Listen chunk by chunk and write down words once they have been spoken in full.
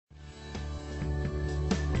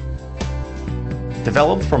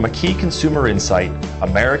Developed from a key consumer insight,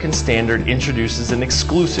 American Standard introduces an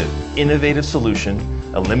exclusive, innovative solution,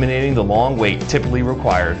 eliminating the long wait typically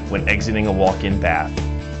required when exiting a walk-in bath.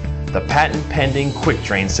 The patent-pending Quick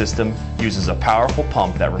Drain system uses a powerful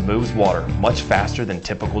pump that removes water much faster than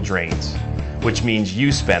typical drains, which means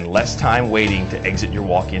you spend less time waiting to exit your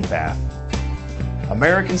walk-in bath.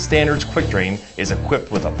 American Standard's Quick Drain is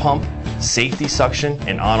equipped with a pump, safety suction,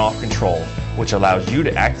 and on-off control, which allows you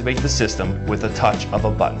to activate the system with a touch of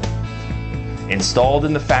a button. Installed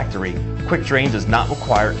in the factory, Quick Drain does not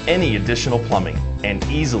require any additional plumbing and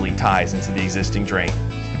easily ties into the existing drain.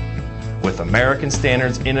 With American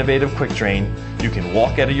Standard's innovative Quick Drain, you can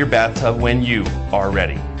walk out of your bathtub when you are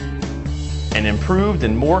ready. An improved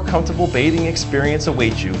and more comfortable bathing experience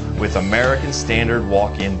awaits you with American Standard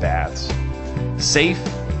walk-in baths. Safe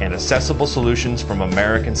and accessible solutions from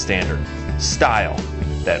American Standard. Style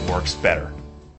that works better.